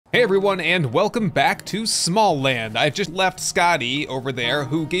Hey everyone, and welcome back to SMALLAND. I've just left Scotty over there,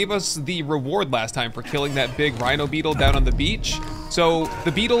 who gave us the reward last time for killing that big Rhino Beetle down on the beach. So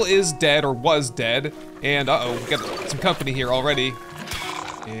the beetle is dead, or was dead, and uh-oh, we got some company here already.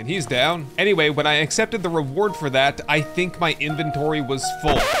 And he's down. Anyway, when I accepted the reward for that, I think my inventory was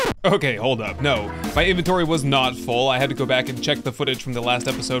full. Okay, hold up. No, my inventory was not full. I had to go back and check the footage from the last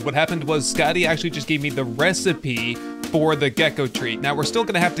episode. What happened was Scotty actually just gave me the recipe for the gecko treat. Now we're still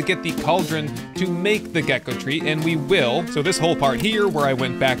gonna have to get the cauldron to make the gecko treat, and we will. So this whole part here, where I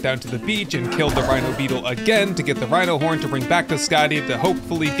went back down to the beach and killed the Rhino Beetle again to get the Rhino horn to bring back to Scotty to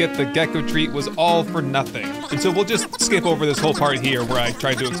hopefully get the gecko treat, was all for nothing. And so we'll just skip over this whole part here where I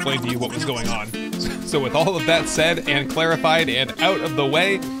tried to explain to you what was going on. So with all of that said and clarified and out of the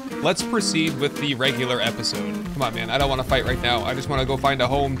way, let's proceed with the regular episode. Come on, man, I don't want to fight right now. I just want to go find a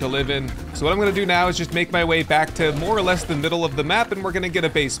home to live in. So what I'm going to do now is just make my way back to more or less the middle of the map, and we're going to get a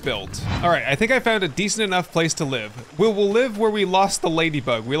base built. All right, I think I found a decent enough place to live. We'll live where we lost the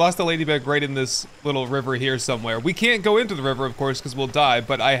ladybug. We lost the ladybug right in this little river here somewhere. We can't go into the river, of course, because we'll die,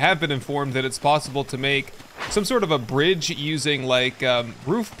 but I have been informed that it's possible to make some sort of a bridge using like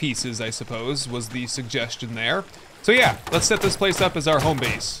roof pieces, I suppose, was the suggestion there. So yeah, let's set this place up as our home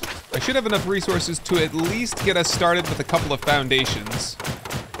base. I should have enough resources to at least get us started with a couple of foundations.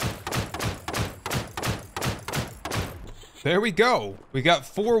 There we go. We got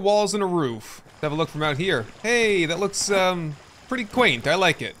 4 walls and a roof. Let's have a look from out here. Hey, that looks pretty quaint. I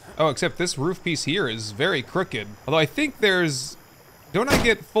like it. Oh, except this roof piece here is very crooked. Although I think there's... Don't I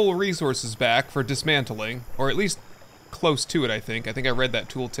get full resources back for dismantling? Or at least close to it, I think. I think I read that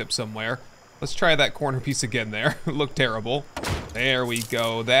tooltip somewhere. Let's try that corner piece again there. It looked terrible. There we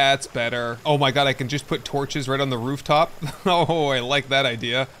go, that's better. Oh my god, I can just put torches right on the rooftop. Oh, I like that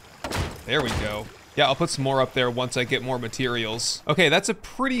idea. There we go. Yeah, I'll put some more up there once I get more materials. Okay, that's a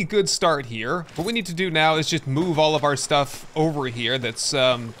pretty good start here. What we need to do now is just move all of our stuff over here. That's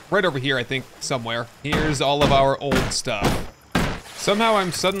right over here, I think, somewhere. Here's all of our old stuff. Somehow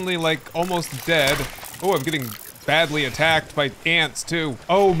I'm suddenly like almost dead. Oh, I'm getting badly attacked by ants too.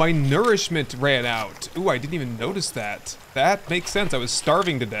 Oh, my nourishment ran out. Ooh, I didn't even notice that. That makes sense. I was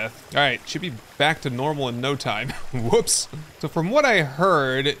starving to death. All right, should be back to normal in no time. Whoops. So from what I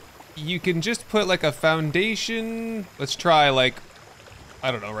heard, you can just put like a foundation. Let's try like,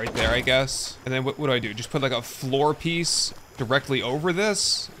 I don't know, right there, I guess. And then what do I do? Just put like a floor piece directly over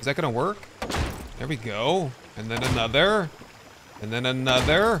this? Is that gonna work? There we go. And then another. And then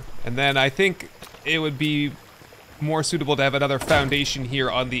another. And then I think it would be more suitable to have another foundation here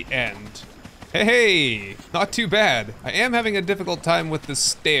on the end. Hey, not too bad. I am having a difficult time with the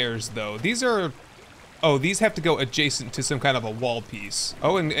stairs though. These are, oh, these have to go adjacent to some kind of a wall piece.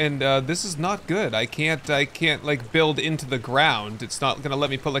 Oh, and this is not good. I can't like build into the ground. It's not gonna let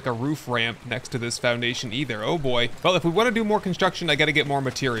me put like a roof ramp next to this foundation either. Oh boy. Well, if we want to do more construction, I gotta get more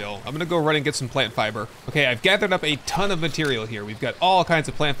material. I'm gonna go run and get some plant fiber. Okay, I've gathered up a ton of material here. We've got all kinds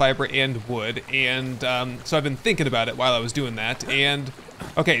of plant fiber and wood, and so I've been thinking about it while I was doing that. And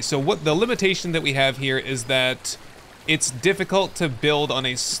okay, so what the limitation that we have here is that it's difficult to build on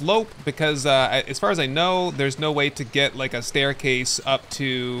a slope because as far as I know, there's no way to get like a staircase up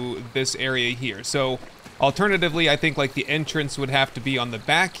to this area here. So alternatively, I think like the entrance would have to be on the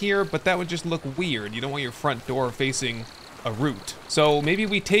back here, but that would just look weird. You don't want your front door facing a route. So maybe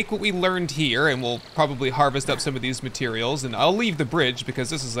we take what we learned here and we'll probably harvest up some of these materials, and I'll leave the bridge because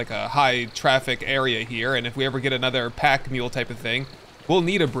this is like a high traffic area here, and if we ever get another pack mule type of thing, we'll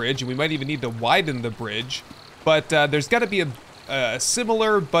need a bridge, and we might even need to widen the bridge. But there's got to be a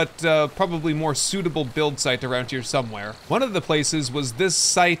similar but probably more suitable build site around here somewhere. One of the places was this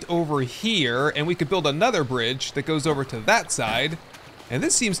site over here, and we could build another bridge that goes over to that side. And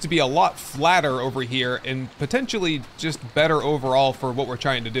this seems to be a lot flatter over here and potentially just better overall for what we're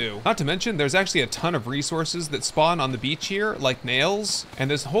trying to do. Not to mention, there's actually a ton of resources that spawn on the beach here, like nails, and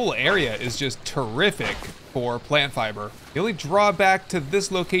this whole area is just terrific for plant fiber. The only drawback to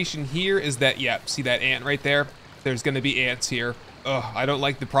this location here is that, yeah, see that ant right there? There's gonna be ants here. Ugh, I don't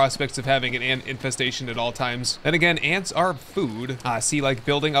like the prospects of having an ant infestation at all times. Then again, ants are food. See, like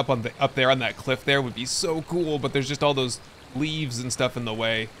building up there on that cliff there would be so cool, but there's just all those leaves and stuff in the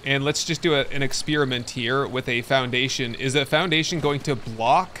way. And let's just do an experiment here with a foundation. Is a foundation going to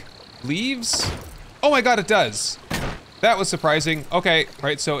block leaves? Oh my god, it does. That was surprising. Okay,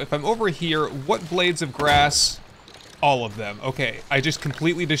 right, so if I'm over here, what blades of grass? All of them. Okay, I just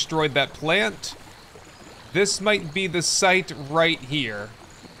completely destroyed that plant. This might be the site right here.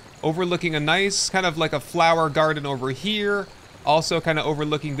 Overlooking a nice, kind of like a flower garden over here. Also kind of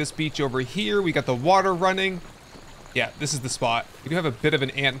overlooking this beach over here. We got the water running. Yeah, this is the spot. We do have a bit of an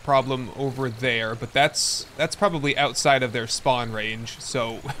ant problem over there, but that's probably outside of their spawn range.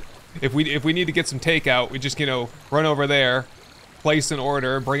 So if we need to get some takeout, we just, you know, run over there, place an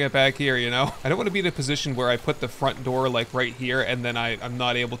order, bring it back here, you know? I don't want to be in a position where I put the front door like right here and then I'm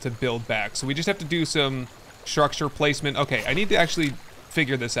not able to build back. So we just have to do some structure placement. Okay, I need to actually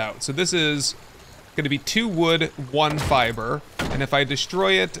figure this out. So this is going to be 2 wood, 1 fiber. And if I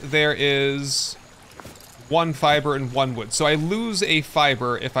destroy it, there is 1 fiber and 1 wood. So I lose a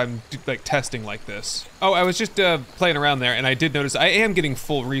fiber if I'm like testing like this. Oh, I was just playing around there and I did notice I am getting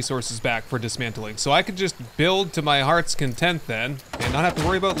full resources back for dismantling. So I could just build to my heart's content then and not have to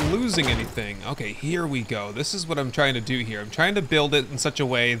worry about losing anything. Okay, here we go. This is what I'm trying to do here. I'm trying to build it in such a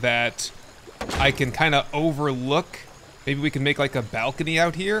way that I can kind of overlook. Maybe we can make like a balcony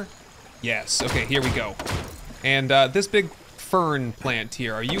out here. Yes, okay, here we go. And this big fern plant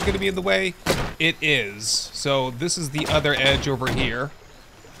here, are you gonna be in the way? It is. So this is the other edge over here.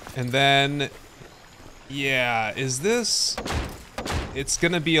 And then, yeah, is this? It's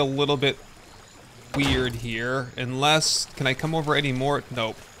gonna be a little bit weird here, unless, can I come over any more?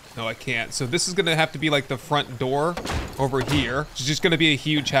 Nope, no I can't. So this is gonna have to be like the front door over here. It's just gonna be a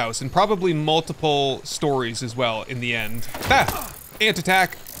huge house and probably multiple stories as well in the end. Ah, ant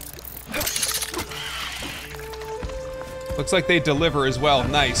attack. Looks like they deliver as well,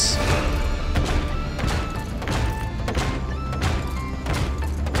 nice.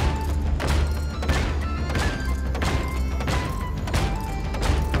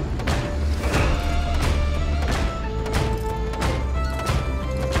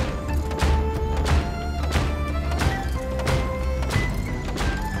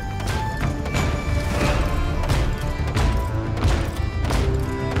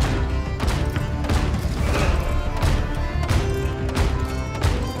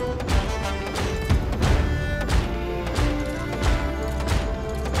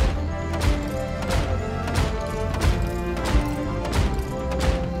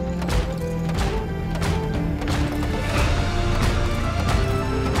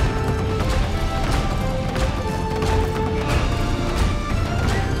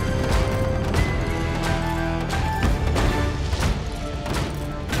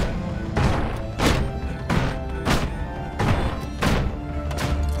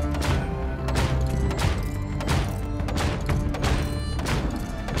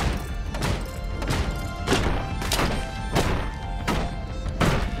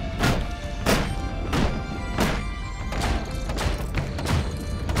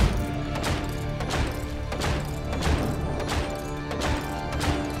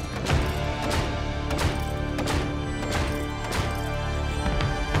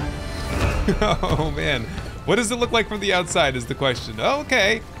 Oh man, what does it look like from the outside is the question.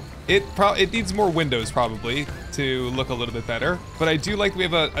 Okay, it needs more windows probably to look a little bit better, but I do like we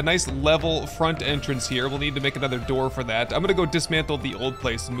have a nice level front entrance here. We'll need to make another door for that. I'm gonna go dismantle the old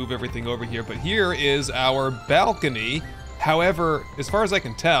place and move everything over here, but here is our balcony. However, as far as I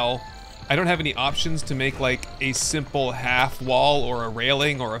can tell, I don't have any options to make like a simple half wall or a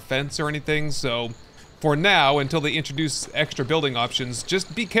railing or a fence or anything, so for now, until they introduce extra building options,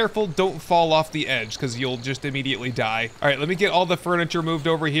 just be careful, don't fall off the edge, because you'll just immediately die. All right, let me get all the furniture moved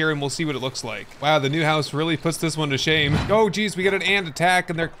over here and we'll see what it looks like. Wow, the new house really puts this one to shame. Oh geez, we got an ant attack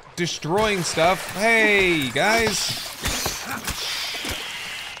and they're destroying stuff. Hey, guys.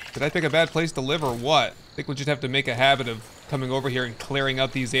 Did I pick a bad place to live or what? I think we'll just have to make a habit of coming over here and clearing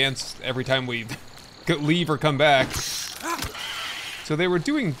out these ants every time we leave or come back. So they were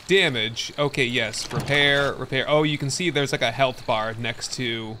doing damage. Okay, yes, repair, repair. Oh, you can see there's like a health bar next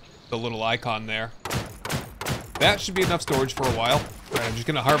to the little icon there. That should be enough storage for a while. All right, I'm just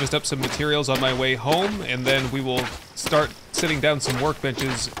gonna harvest up some materials on my way home, and then we will start sitting down some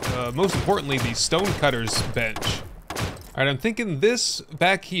workbenches. Most importantly, the Stonecutter's bench. All right, I'm thinking this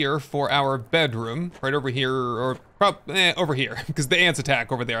back here for our bedroom, right over here, or over here, because the ants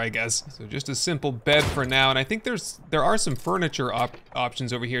attack over there, I guess. So just a simple bed for now, and I think there are some furniture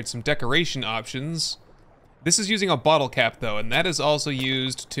options over here, some decoration options. This is using a bottle cap though, and that is also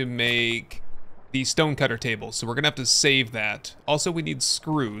used to make the Stonecutter Table, so we're gonna have to save that. Also, we need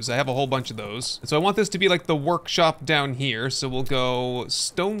screws. I have a whole bunch of those. And so I want this to be like the workshop down here, so we'll go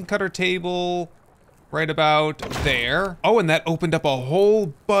Stonecutter Table, right about there. Oh, and that opened up a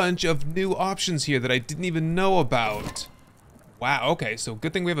whole bunch of new options here that I didn't even know about. Wow, okay, so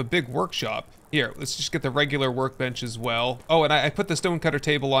good thing we have a big workshop. Here, let's just get the regular workbench as well. Oh, and I put the Stonecutter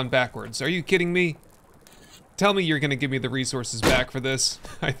Table on backwards. Are you kidding me? Tell me you're gonna give me the resources back for this.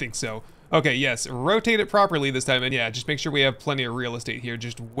 I think so. Okay, yes, rotate it properly this time, and yeah, just make sure we have plenty of real estate here.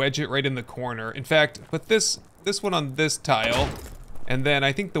 Just wedge it right in the corner. In fact, put this this one on this tile. And then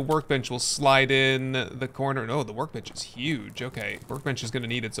I think the workbench will slide in the corner. No, the workbench is huge. Okay, workbench is gonna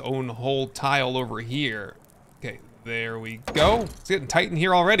need its own whole tile over here. Okay, there we go. It's getting tight in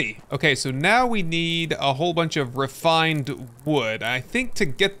here already. Okay, so now we need a whole bunch of refined wood. I think to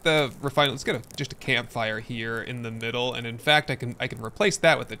get the refined, let's get just a campfire here in the middle. And in fact, I can replace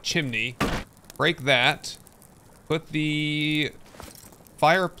that with a chimney. Break that. Put the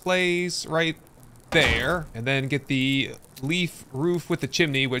fireplace right there, and then get the leaf roof with the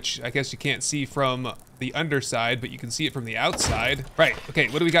chimney, which I guess you can't see from the underside, but you can see it from the outside. Right, okay,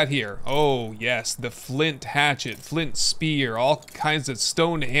 what do we got here? Oh, yes, the flint hatchet, flint spear, all kinds of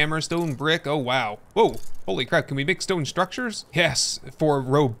stone hammer, stone brick. Oh, wow. Whoa, holy crap, can we make stone structures? Yes, for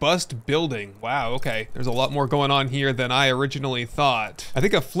robust building. Wow, okay. There's a lot more going on here than I originally thought. I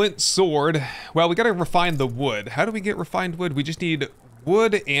think a flint sword, well, we gotta refine the wood. How do we get refined wood? We just need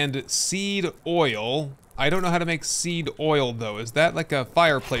wood and seed oil. I don't know how to make seed oil though. Is that like a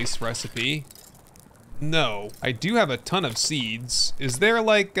fireplace recipe? No. I do have a ton of seeds. Is there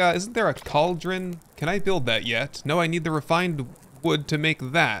like, isn't there a cauldron? Can I build that yet? No, I need the refined wood to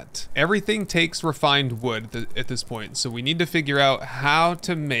make that. Everything takes refined wood at this point, so we need to figure out how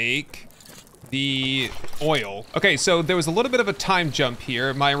to make the oil. Okay, so there was a little bit of a time jump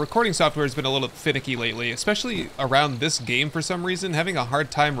here. My recording software has been a little finicky lately, especially around this game for some reason, having a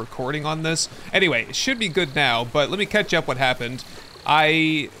hard time recording on this. Anyway, it should be good now, but let me catch up what happened.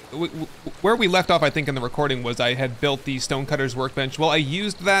 Where we left off, I think, in the recording was I had built the Stonecutter's workbench. Well, I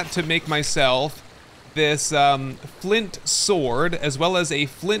used that to make myself this flint sword, as well as a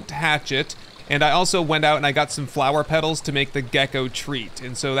flint hatchet. And I also went out and I got some flower petals to make the gecko treat.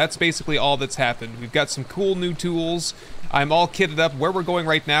 And so that's basically all that's happened. We've got some cool new tools. I'm all kitted up. Where we're going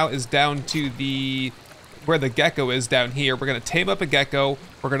right now is down to where the gecko is down here. We're gonna tame up a gecko.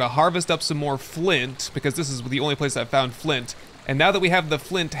 We're gonna harvest up some more flint, because this is the only place I've found flint. And now that we have the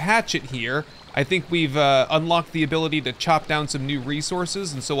flint hatchet here, I think we've unlocked the ability to chop down some new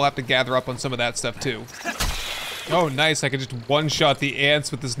resources, and so we'll have to gather up on some of that stuff too. Oh, nice. I can just one-shot the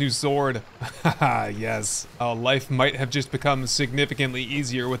ants with this new sword. Haha, yes. Life might have just become significantly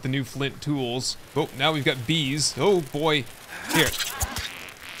easier with the new flint tools. Oh, now we've got bees. Oh, boy. Here.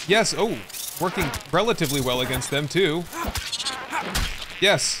 Yes, oh, working relatively well against them, too.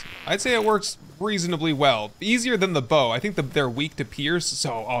 Yes, I'd say it works reasonably well. Easier than the bow. I think they're weak to pierce,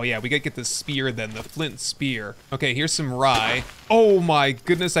 so, oh yeah, we gotta get the spear then, the flint spear. Okay, here's some rye. Oh my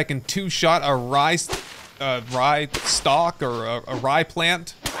goodness, I can two-shot a rye stalk or a rye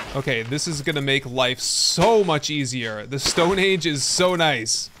plant. Okay, this is gonna make life so much easier. The Stone Age is so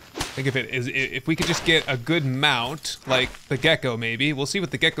nice. Think of it as if we could just get a good mount, like the gecko maybe. We'll see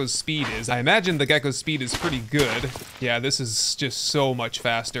what the gecko's speed is. I imagine the gecko's speed is pretty good. Yeah, this is just so much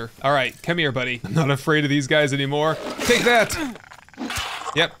faster. All right, come here, buddy. I'm not afraid of these guys anymore. Take that!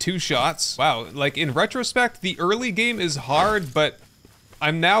 Yep, 2 shots. Wow, like in retrospect, the early game is hard, but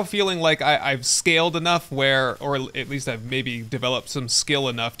I'm now feeling like I've scaled enough where, or at least I've maybe developed some skill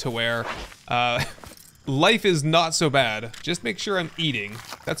enough to where, life is not so bad. Just make sure I'm eating.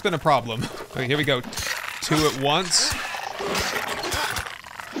 That's been a problem. Okay, here we go. 2 at once.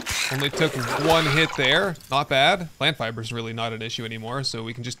 Only took 1 hit there. Not bad. Plant fiber's really not an issue anymore, so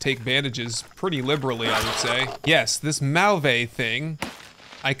we can just take bandages pretty liberally, I would say. Yes, this Malve thing,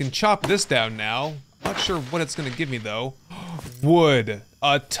 I can chop this down now. Not sure what it's gonna give me though. Wood.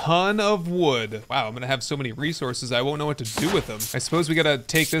 A ton of wood. Wow, I'm gonna have so many resources I won't know what to do with them. I suppose we gotta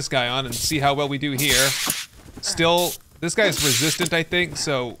take this guy on and see how well we do here. Still, this guy's resistant, I think,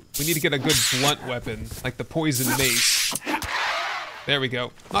 so we need to get a good blunt weapon, like the poison mace. There we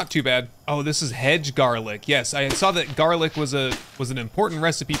go. Not too bad. Oh, this is hedge garlic. Yes, I saw that garlic was an important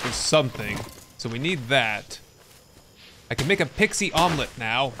recipe for something, so we need that. I can make a pixie omelet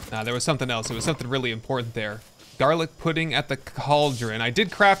now. Nah, there was something else. It was something really important there. Garlic pudding at the cauldron. I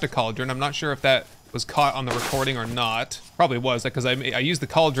did craft a cauldron. I'm not sure if that was caught on the recording or not. Probably was, because I used the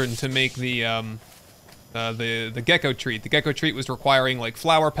cauldron to make the gecko treat. The gecko treat was requiring like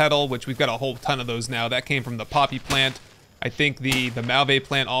flower petal, which we've got a whole ton of those now. That came from the poppy plant. I think the Malve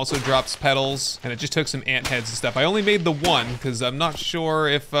plant also drops petals, and it just took some ant heads and stuff. I only made the 1 because I'm not sure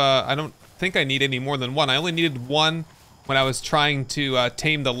if I don't think I need any more than 1. I only needed 1 when I was trying to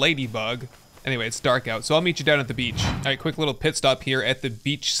tame the ladybug. Anyway, it's dark out, so I'll meet you down at the beach. All right, quick little pit stop here at the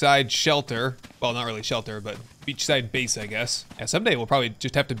beachside shelter. Well, not really shelter, but beachside base, I guess. Yeah, someday we'll probably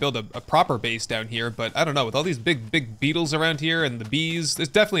just have to build a proper base down here, but I don't know, with all these big beetles around here and the bees, it's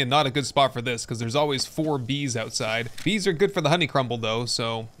definitely not a good spot for this, because there's always 4 bees outside. Bees are good for the honey crumble, though,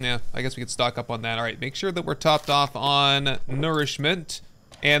 so yeah, I guess we could stock up on that. All right, make sure that we're topped off on nourishment.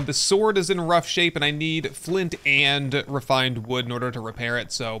 And the sword is in rough shape, and I need flint and refined wood in order to repair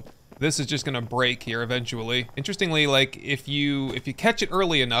it, so this is just gonna break here eventually. Interestingly, like, if you catch it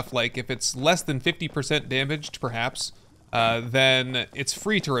early enough, like if it's less than 50% damaged, perhaps, then it's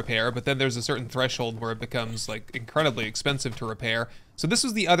free to repair, but then there's a certain threshold where it becomes, like, incredibly expensive to repair. So this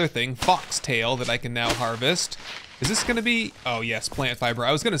was the other thing, foxtail, that I can now harvest. Is this gonna be, oh yes, plant fiber.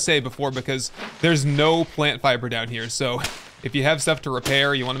 I was gonna say before, because there's no plant fiber down here, so if you have stuff to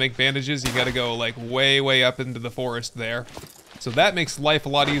repair, you wanna make bandages, you gotta go, like, way, way up into the forest there. So that makes life a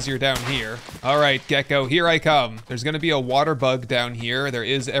lot easier down here. All right, Gecko, here I come. There's gonna be a water bug down here. There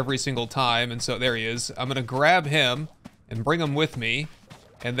is every single time, and so there he is. I'm gonna grab him and bring him with me,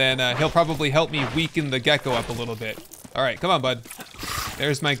 and then he'll probably help me weaken the gecko up a little bit. All right, come on, bud.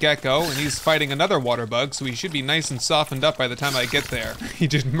 There's my gecko, and he's fighting another water bug, so he should be nice and softened up by the time I get there. He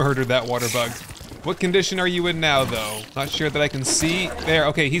just murdered that water bug. What condition are you in now, though? Not sure that I can see. There,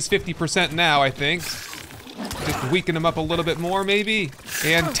 okay, he's 50% now, I think. Just weaken him up a little bit more, maybe.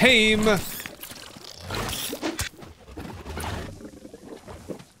 And tame.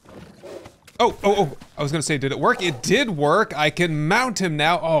 Oh, I was gonna say, did it work? It did work. I can mount him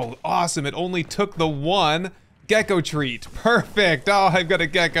now. Oh, awesome. It only took the one gecko treat. Perfect. Oh, I've got a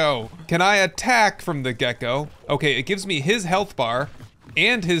gecko. Can I attack from the gecko? Okay, it gives me his health bar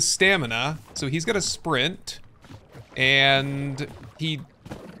and his stamina. So he's got a sprint. And he,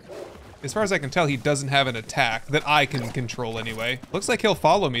 as far as I can tell, he doesn't have an attack that I can control anyway. Looks like he'll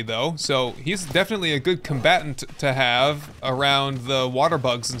follow me though, so he's definitely a good combatant to have around the water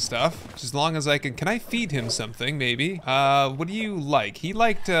bugs and stuff. Just as long as I can I feed him something, maybe? What do you like? He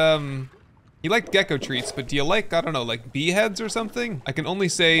liked gecko treats, but do you like, I don't know, like bee heads or something? I can only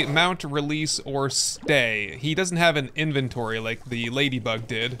say mount, release, or stay. He doesn't have an inventory like the ladybug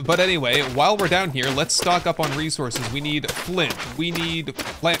did. But anyway, while we're down here, let's stock up on resources. We need flint, we need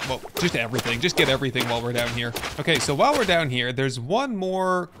plant, well, just everything. Just get everything while we're down here. Okay, so while we're down here, there's one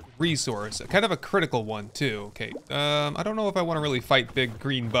more resource, kind of a critical one too. Okay, I don't know if I want to really fight big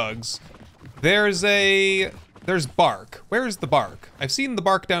green bugs. There's bark. Where's the bark? I've seen the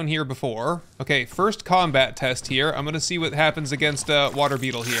bark down here before. Okay, first combat test here. I'm gonna see what happens against a water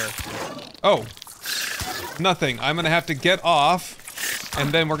beetle here. Oh, nothing. I'm gonna have to get off,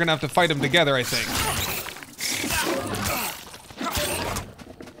 and then we're gonna have to fight them together, I think.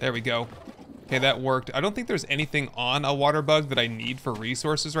 There we go. Okay, that worked. I don't think there's anything on a water bug that I need for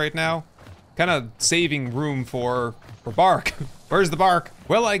resources right now. Kind of saving room for bark. Where's the bark?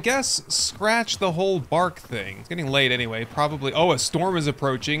 Well, I guess scratch the whole bark thing. It's getting late anyway, probably. Oh, a storm is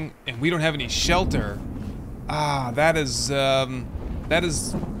approaching and we don't have any shelter. Ah, that's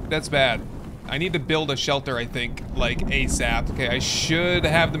bad. I need to build a shelter, I think, like ASAP. Okay, I should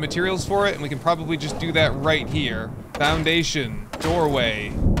have the materials for it and we can probably just do that right here. Foundation,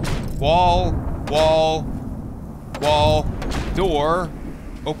 doorway, wall, wall, wall, door.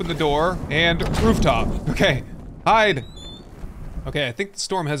 Open the door, and rooftop. Okay, hide. Okay, I think the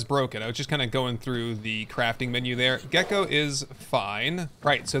storm has broken. I was just kind of going through the crafting menu there. Gecko is fine.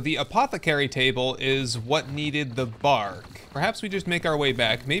 Right, so the Apothecary Table is what needed the bark. Perhaps we just make our way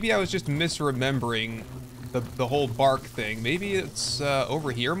back. Maybe I was just misremembering the whole bark thing. Maybe it's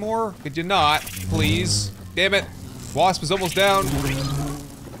over here more? Could you not, please? Damn it. Wasp is almost down.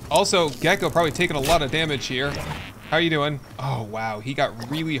 Also, Gecko probably taking a lot of damage here. How are you doing? Oh, wow, he got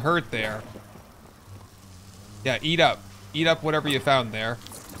really hurt there. Yeah, eat up. Eat up whatever you found there.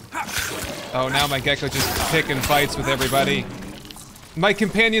 Oh, now my gecko just picking fights with everybody. My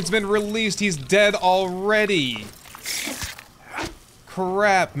companion's been released. He's dead already.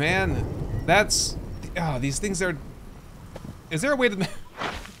 Crap, man. That's... Oh, these things are... Is there a way to...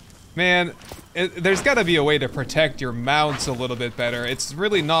 Man, there's gotta be a way to protect your mounts a little bit better. It's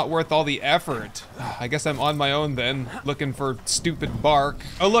really not worth all the effort. I guess I'm on my own then, looking for stupid bark.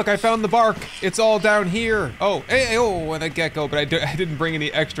 Oh look, I found the bark. It's all down here. Oh, hey, oh, and a gecko, but I didn't bring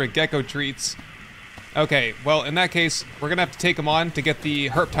any extra gecko treats. Okay, well, in that case, we're gonna have to take them on to get the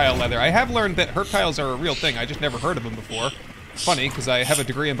herptile leather. I have learned that herptiles are a real thing. I just never heard of them before. Funny, because I have a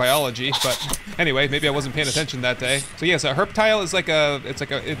degree in biology, but anyway, maybe I wasn't paying attention that day. So yes, a herptile is like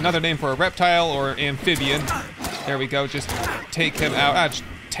another name for a reptile or amphibian. There we go, just take him out. Ah, just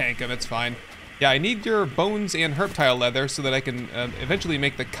tank him, it's fine. Yeah, I need your bones and herptile leather so that I can eventually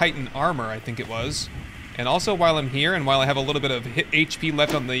make the chitin armor, I think it was. And also, while I'm here and while I have a little bit of HP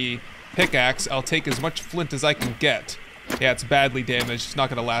left on the pickaxe, I'll take as much flint as I can get. Yeah, it's badly damaged. It's not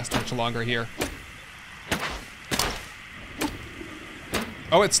gonna last much longer here.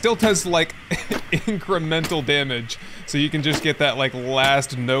 Oh, it still does, like, incremental damage. So you can just get that, like,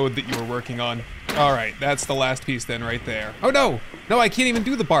 last node that you were working on. All right, that's the last piece then right there. Oh, no! No, I can't even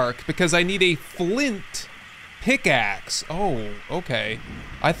do the bark because I need a flint pickaxe. Oh, okay.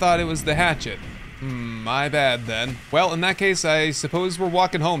 I thought it was the hatchet. My bad then. Well, in that case, I suppose we're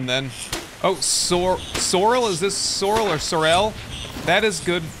walking home then. Oh, sorrel? Is this sorrel or sorrel? That is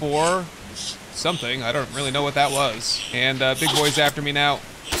good for something. I don't really know what that was. And big boy's after me now.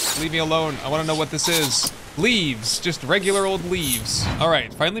 Leave me alone. I want to know what this is. Leaves, just regular old leaves. All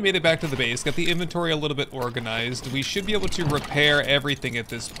right, finally made it back to the base. Got the inventory a little bit organized. We should be able to repair everything at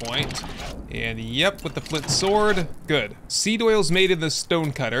this point. And yep, with the flint sword, good. Seed oil's made in the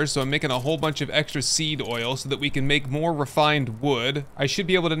stonecutter, so I'm making a whole bunch of extra seed oil so that we can make more refined wood. I should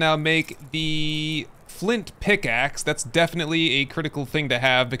be able to now make the flint pickaxe. That's definitely a critical thing to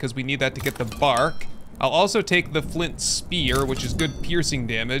have because we need that to get the bark. I'll also take the flint spear, which is good piercing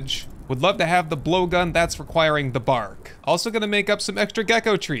damage. Would love to have the blowgun, that's requiring the bark. Also gonna make up some extra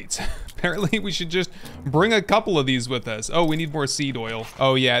gecko treats. Apparently we should just bring a couple of these with us. Oh, we need more seed oil.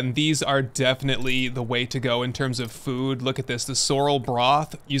 Oh yeah, and these are definitely the way to go in terms of food. Look at this, the sorrel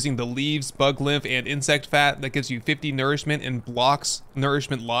broth using the leaves, bug lymph, and insect fat that gives you 50 nourishment and blocks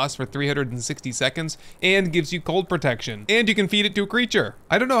nourishment loss for 360 seconds and gives you cold protection. And you can feed it to a creature.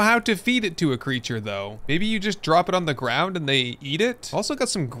 I don't know how to feed it to a creature though. Maybe you just drop it on the ground and they eat it? Also got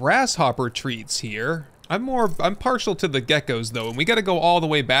some grasshopper treats here. I'm partial to the geckos though, and we gotta go all the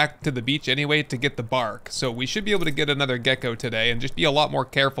way back to the beach anyway to get the bark. So we should be able to get another gecko today and just be a lot more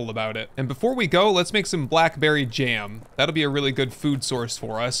careful about it. And before we go, let's make some blackberry jam. That'll be a really good food source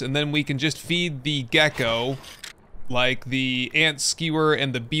for us. And then we can just feed the gecko like the ant skewer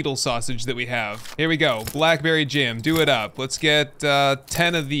and the beetle sausage that we have. Here we go, blackberry jam, do it up. Let's get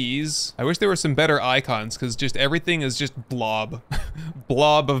 10 of these. I wish there were some better icons because just everything is just blob.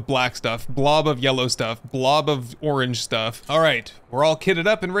 Blob of black stuff, blob of yellow stuff, blob of orange stuff. All right, we're all kitted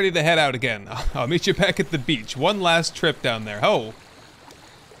up and ready to head out again. I'll meet you back at the beach. One last trip down there. Oh,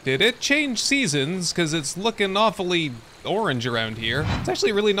 did it change seasons? Because it's looking awfully orange around here. It's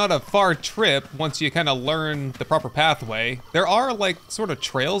actually really not a far trip once you kind of learn the proper pathway. There are like sort of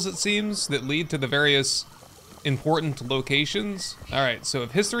trails, it seems, that lead to the various important locations. All right, so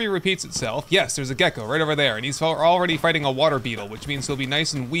if history repeats itself, yes, there's a gecko right over there, and he's already fighting a water beetle, which means he'll be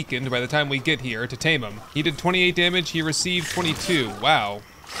nice and weakened by the time we get here to tame him. He did 28 damage, he received 22, wow.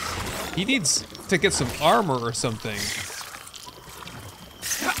 He needs to get some armor or something.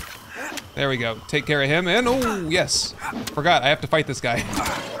 There we go, take care of him, and oh, yes. Forgot, I have to fight this guy.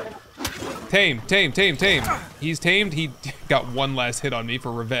 Tame, tame, tame, tame. He's tamed, he got one last hit on me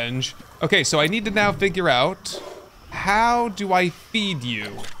for revenge. Okay, so I need to now figure out, how do I feed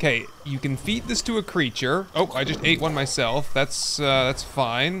you? Okay, you can feed this to a creature. Oh, I just ate one myself, that's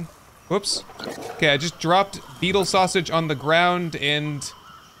fine. Whoops. Okay, I just dropped beetle sausage on the ground and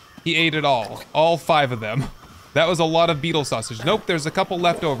he ate it all 5 of them. That was a lot of beetle sausage. Nope, there's a couple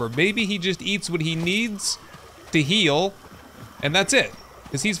left over. Maybe he just eats what he needs to heal, and that's it,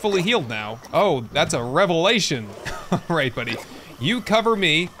 because he's fully healed now. Oh, that's a revelation. All right, buddy. You cover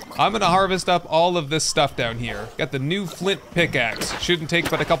me. I'm gonna harvest up all of this stuff down here. Got the new flint pickaxe. Shouldn't take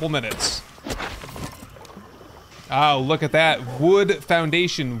but a couple minutes. Oh, look at that. Wood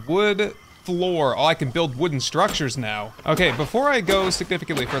foundation, wood floor. Oh, I can build wooden structures now. Okay, before I go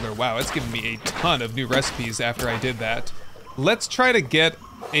significantly further, wow, it's given me a ton of new recipes after I did that. Let's try to get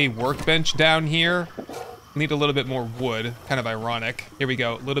a workbench down here. Need a little bit more wood, kind of ironic. Here we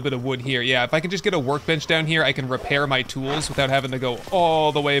go, a little bit of wood here. Yeah, if I can just get a workbench down here, I can repair my tools without having to go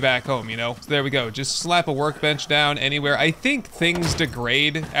all the way back home, you know? So there we go, just slap a workbench down anywhere. I think things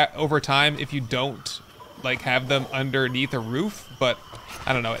degrade over time if you don't like have them underneath a roof, but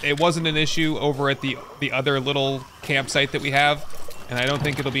I don't know. It wasn't an issue over at the other little campsite that we have, and I don't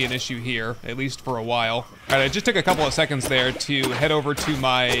think it'll be an issue here, at least for a while. All right, I just took a couple of seconds there to head over to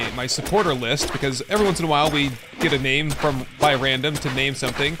my supporter list, because every once in a while we get a name by random to name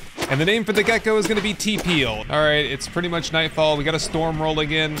something, and the name for the gecko is gonna be T-Peel. All right, it's pretty much nightfall. We got a storm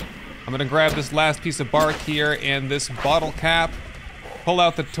rolling in. I'm gonna grab this last piece of bark here and this bottle cap. Pull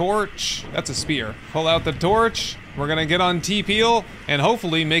out the torch. That's a spear. Pull out the torch. We're gonna get on T-Peel and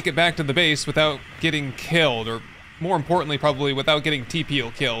hopefully make it back to the base without getting killed, or more importantly, probably without getting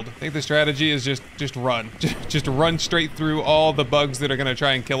T-Peel killed. I think the strategy is just run. Just run straight through all the bugs that are gonna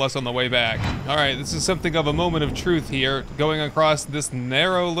try and kill us on the way back. All right, this is something of a moment of truth here, going across this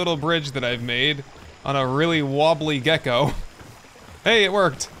narrow little bridge that I've made on a really wobbly gecko. Hey, it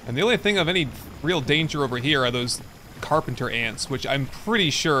worked. And the only thing of any real danger over here are those carpenter ants, which I'm pretty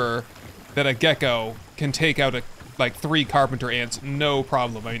sure that a gecko can take out like 3 carpenter ants, no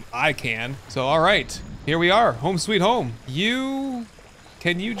problem. I mean, I can. So, all right, here we are, home sweet home.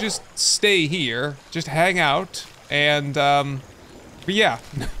 Can you just stay here, just hang out, and But yeah,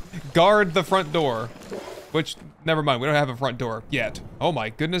 guard the front door. Which, never mind, we don't have a front door yet. Oh my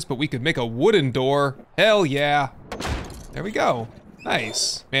goodness, but we could make a wooden door. Hell yeah. There we go.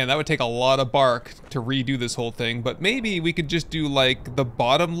 Nice. Man, that would take a lot of bark to redo this whole thing, but maybe we could just do like the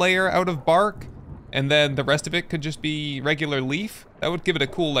bottom layer out of bark, and then the rest of it could just be regular leaf. That would give it a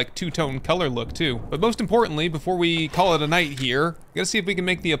cool like two-tone color look too. But most importantly, before we call it a night here, we gotta see if we can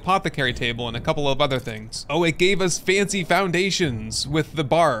make the Apothecary Table and a couple of other things. Oh, it gave us fancy foundations with the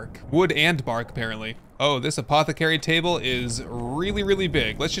bark. Wood and bark, apparently. Oh, this Apothecary Table is really, really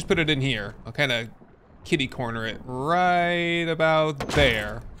big. Let's just put it in here. I'll kind of kitty corner it right about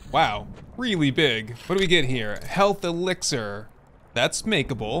there. Wow, really big. What do we get here? Health elixir. That's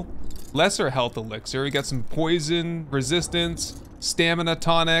makeable. Lesser health elixir. We got some poison resistance, stamina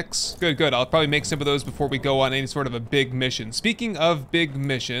tonics. Good, good. I'll probably make some of those before we go on any sort of a big mission. Speaking of big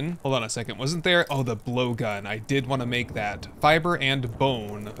mission, hold on a second. Wasn't there? Oh, the blowgun. I did want to make that. Fiber and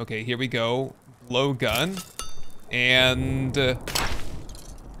bone. Okay, here we go. Blowgun. And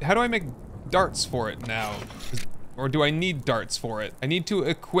how do I make darts for it now? Or do I need darts for it? I need to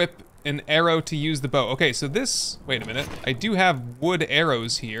equip an arrow to use the bow. Okay, so this, wait a minute. I do have wood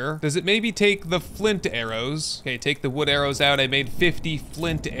arrows here. Does it maybe take the flint arrows? Okay, take the wood arrows out. I made 50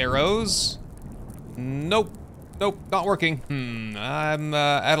 flint arrows. Nope. Nope, not working. I'm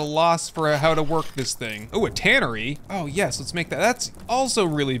at a loss for how to work this thing. Oh, a tannery. Oh yes, let's make that. That's also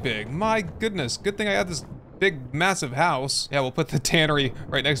really big. My goodness, good thing I got this big, massive house. Yeah, we'll put the tannery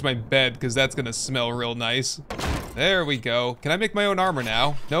right next to my bed because that's gonna smell real nice. There we go. Can I make my own armor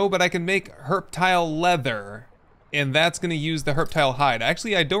now? No, but I can make herptile leather, and that's gonna use the herptile hide.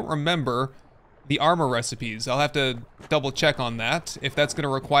 Actually, I don't remember the armor recipes. I'll have to double check on that, if that's gonna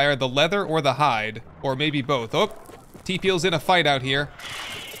require the leather or the hide, or maybe both. Oh, T-Peel's in a fight out here.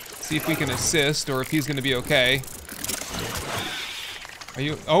 See if we can assist, or if he's gonna be okay. Are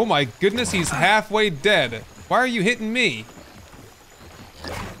you, oh my goodness, he's halfway dead. Why are you hitting me?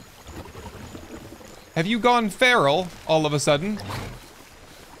 Have you gone feral all of a sudden?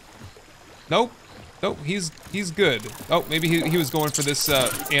 Nope. Nope, he's good. Oh, maybe he was going for this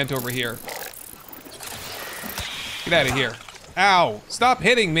ant over here. Get out of here. Ow, stop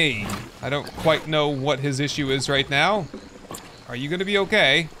hitting me. I don't quite know what his issue is right now. Are you gonna be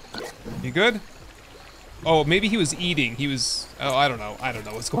okay? You good? Oh, maybe he was eating. He was, oh, I don't know. I don't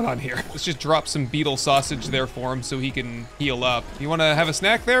know what's going on here. Let's just drop some beetle sausage there for him so he can heal up. You wanna have a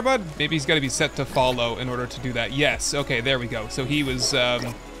snack there, bud? Maybe he's gotta be set to follow in order to do that. Yes, okay, there we go. So he was,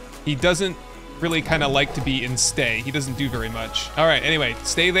 he doesn't really kind of like to be in stay. He doesn't do very much. All right, anyway,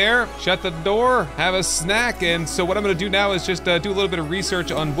 stay there, shut the door, have a snack, and so what I'm gonna do now is just do a little bit of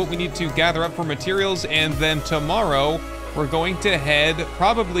research on what we need to gather up for materials, and then tomorrow, we're going to head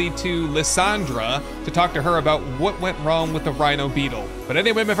probably to Lysandra to talk to her about what went wrong with the Rhino Beetle. But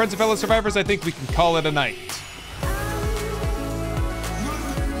anyway, my friends and fellow survivors, I think we can call it a night.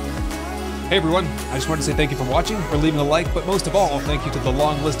 Hey everyone, I just wanted to say thank you for watching, for leaving a like, but most of all, thank you to the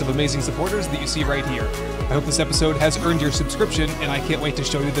long list of amazing supporters that you see right here. I hope this episode has earned your subscription, and I can't wait to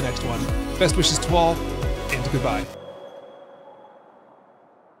show you the next one. Best wishes to all, and goodbye.